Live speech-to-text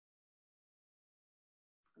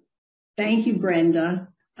Thank you, Brenda.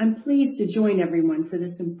 I'm pleased to join everyone for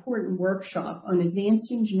this important workshop on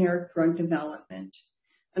advancing generic drug development.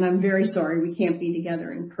 And I'm very sorry we can't be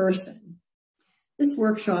together in person. This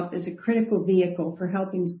workshop is a critical vehicle for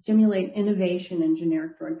helping stimulate innovation in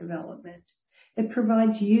generic drug development. It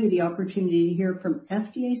provides you the opportunity to hear from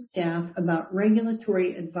FDA staff about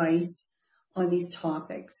regulatory advice on these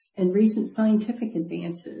topics and recent scientific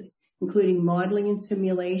advances, including modeling and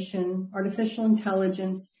simulation, artificial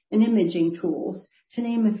intelligence, and imaging tools, to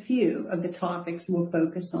name a few of the topics we'll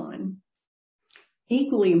focus on.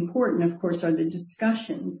 Equally important, of course, are the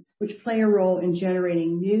discussions, which play a role in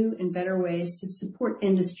generating new and better ways to support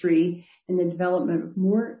industry in the development of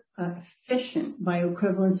more efficient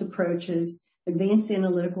bioequivalence approaches, advanced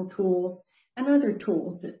analytical tools, and other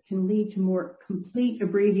tools that can lead to more complete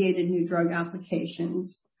abbreviated new drug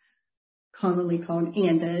applications, commonly called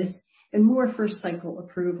ANDAs, and more first cycle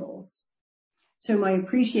approvals. So my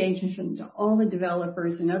appreciation to all the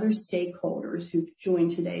developers and other stakeholders who've joined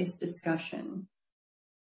today's discussion.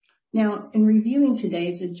 Now, in reviewing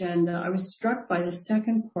today's agenda, I was struck by the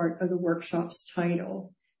second part of the workshop's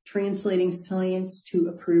title, Translating Science to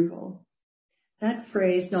Approval. That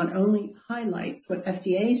phrase not only highlights what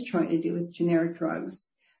FDA is trying to do with generic drugs,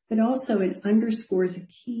 but also it underscores a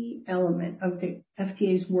key element of the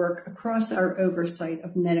FDA's work across our oversight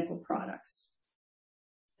of medical products.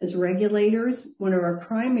 As regulators, one of our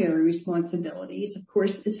primary responsibilities, of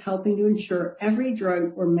course, is helping to ensure every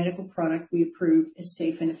drug or medical product we approve is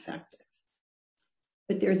safe and effective.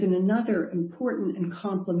 But there's another important and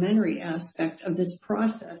complementary aspect of this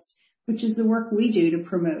process, which is the work we do to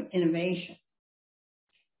promote innovation.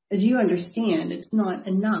 As you understand, it's not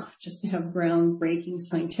enough just to have groundbreaking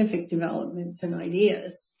scientific developments and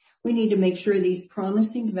ideas. We need to make sure these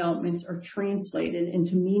promising developments are translated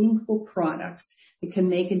into meaningful products that can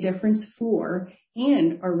make a difference for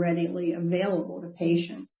and are readily available to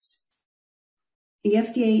patients. The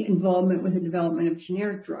FDA involvement with the development of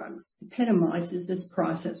generic drugs epitomizes this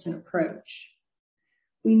process and approach.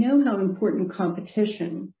 We know how important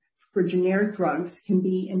competition for generic drugs can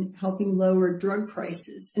be in helping lower drug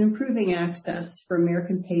prices and improving access for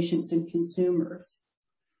American patients and consumers.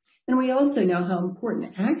 And we also know how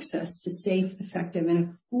important access to safe, effective, and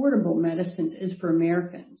affordable medicines is for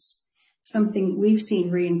Americans, something we've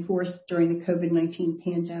seen reinforced during the COVID-19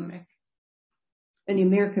 pandemic. And the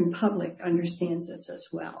American public understands this as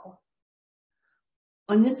well.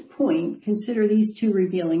 On this point, consider these two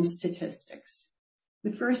revealing statistics.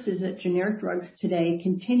 The first is that generic drugs today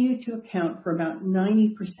continue to account for about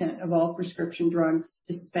 90% of all prescription drugs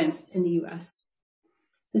dispensed in the U.S.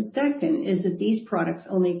 The second is that these products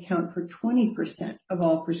only account for 20% of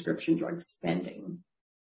all prescription drug spending.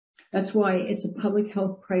 That's why it's a public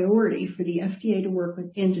health priority for the FDA to work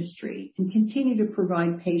with industry and continue to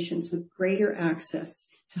provide patients with greater access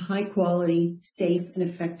to high quality, safe, and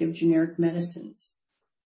effective generic medicines.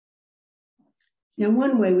 Now,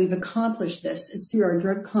 one way we've accomplished this is through our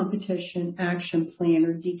Drug Competition Action Plan,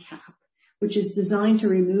 or DCAP, which is designed to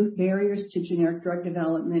remove barriers to generic drug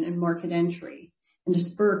development and market entry and to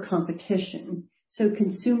spur competition so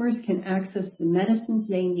consumers can access the medicines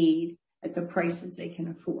they need at the prices they can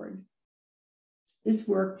afford. This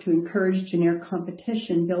work to encourage generic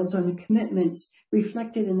competition builds on the commitments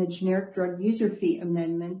reflected in the Generic Drug User Fee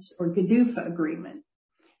Amendments, or GDUFA agreement.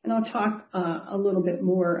 And I'll talk a little bit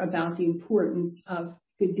more about the importance of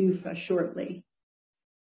GDUFA shortly.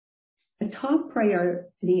 A top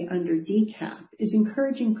priority under DCAP is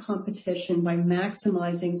encouraging competition by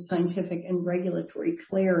maximizing scientific and regulatory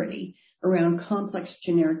clarity around complex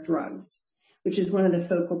generic drugs, which is one of the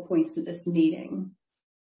focal points of this meeting.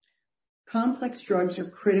 Complex drugs are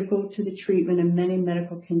critical to the treatment of many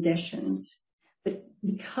medical conditions, but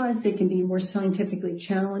because they can be more scientifically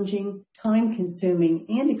challenging, time-consuming,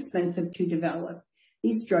 and expensive to develop,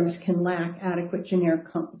 these drugs can lack adequate generic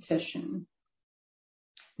competition.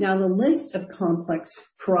 Now, the list of complex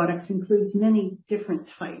products includes many different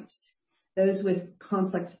types. Those with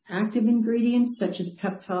complex active ingredients, such as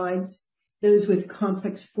peptides, those with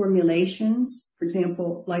complex formulations, for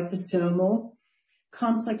example, liposomal,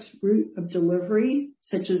 complex route of delivery,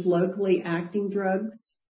 such as locally acting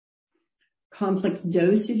drugs, complex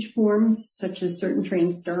dosage forms, such as certain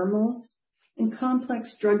transdermals, and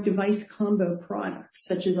complex drug-device combo products,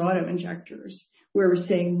 such as autoinjectors, where we're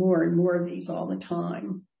seeing more and more of these all the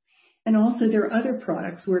time. And also there are other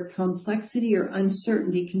products where complexity or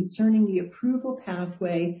uncertainty concerning the approval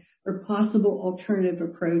pathway or possible alternative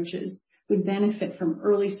approaches would benefit from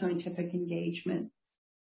early scientific engagement.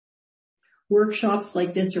 Workshops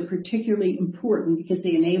like this are particularly important because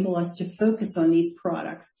they enable us to focus on these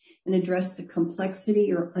products and address the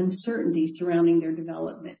complexity or uncertainty surrounding their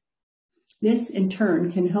development. This, in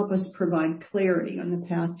turn, can help us provide clarity on the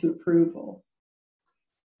path to approval.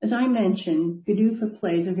 As I mentioned, GDUFA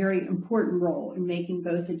plays a very important role in making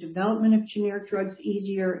both the development of generic drugs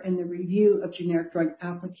easier and the review of generic drug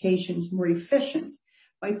applications more efficient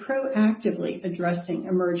by proactively addressing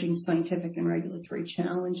emerging scientific and regulatory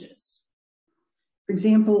challenges. For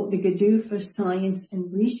example, the GDUFA Science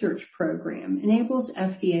and Research Program enables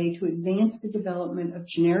FDA to advance the development of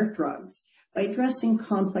generic drugs by addressing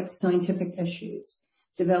complex scientific issues,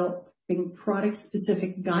 developing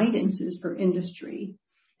product-specific guidances for industry,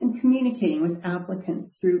 and communicating with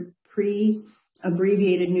applicants through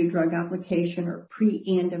pre-abbreviated new drug application or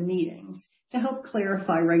pre-ANDA meetings to help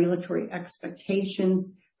clarify regulatory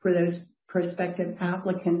expectations for those prospective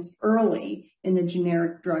applicants early in the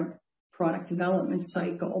generic drug product development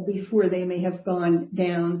cycle before they may have gone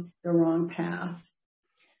down the wrong path.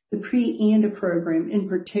 The pre-ANDA program in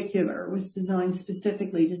particular was designed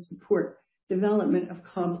specifically to support development of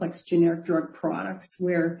complex generic drug products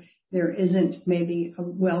where there isn't maybe a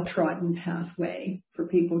well-trodden pathway for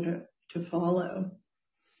people to follow.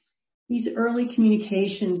 These early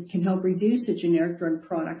communications can help reduce a generic drug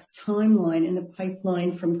product's timeline in the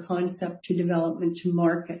pipeline from concept to development to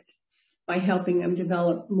market by helping them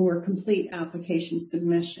develop more complete application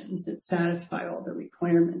submissions that satisfy all the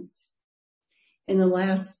requirements. In the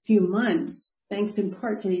last few months, thanks in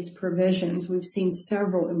part to these provisions, we've seen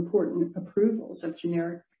several important approvals of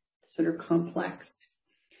generics that are complex.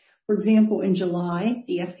 For example, in July,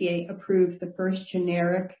 the FDA approved the first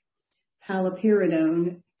generic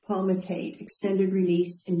paliperidone palmitate extended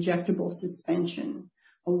release injectable suspension,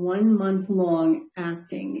 a 1 month long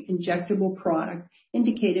acting injectable product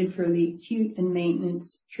indicated for the acute and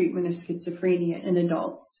maintenance treatment of schizophrenia in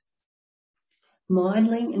adults.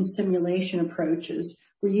 Modeling and simulation approaches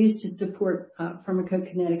were used to support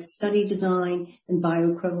pharmacokinetic study design and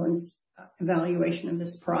bioequivalence evaluation of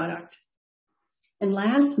this product. And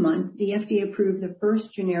last month, the FDA approved the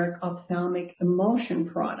first generic ophthalmic emulsion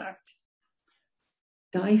product,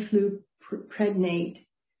 difluprednate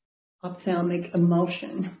ophthalmic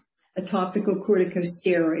emulsion, a topical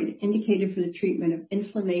corticosteroid indicated for the treatment of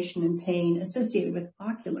inflammation and pain associated with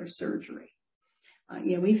ocular surgery.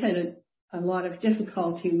 We've had a lot of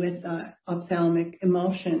difficulty with ophthalmic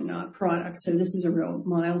emulsion products, so this is a real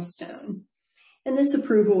milestone. And this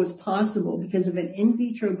approval was possible because of an in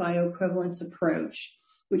vitro bioequivalence approach,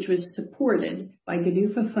 which was supported by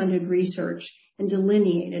GDUFA-funded research and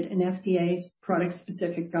delineated in FDA's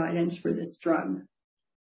product-specific guidance for this drug.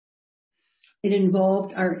 It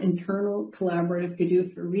involved our internal collaborative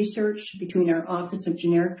GDUFA research between our Office of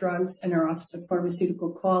Generic Drugs and our Office of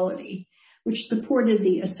Pharmaceutical Quality, which supported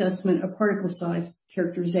the assessment of particle size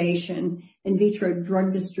characterization, in vitro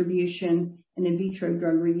drug distribution, and in vitro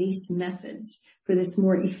drug release methods for this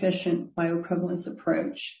more efficient bioequivalence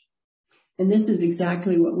approach. And this is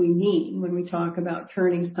exactly what we mean when we talk about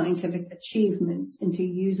turning scientific achievements into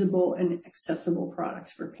usable and accessible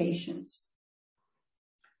products for patients.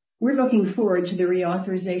 We're looking forward to the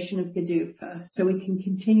reauthorization of GDUFA so we can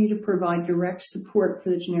continue to provide direct support for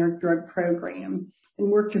the generic drug program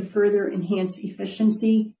and work to further enhance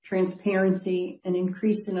efficiency, transparency, and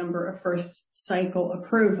increase the number of first cycle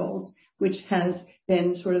approvals, which has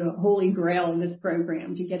been sort of a holy grail in this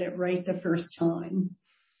program to get it right the first time.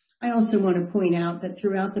 I also want to point out that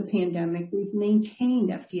throughout the pandemic, we've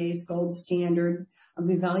maintained FDA's gold standard of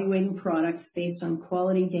evaluating products based on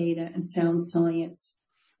quality data and sound science,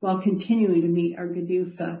 while continuing to meet our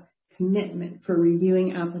GDUFA commitment for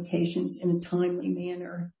reviewing applications in a timely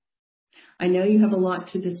manner. I know you have a lot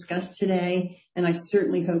to discuss today, and I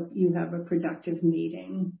certainly hope you have a productive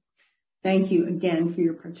meeting. Thank you again for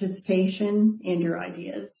your participation and your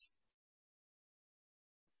ideas.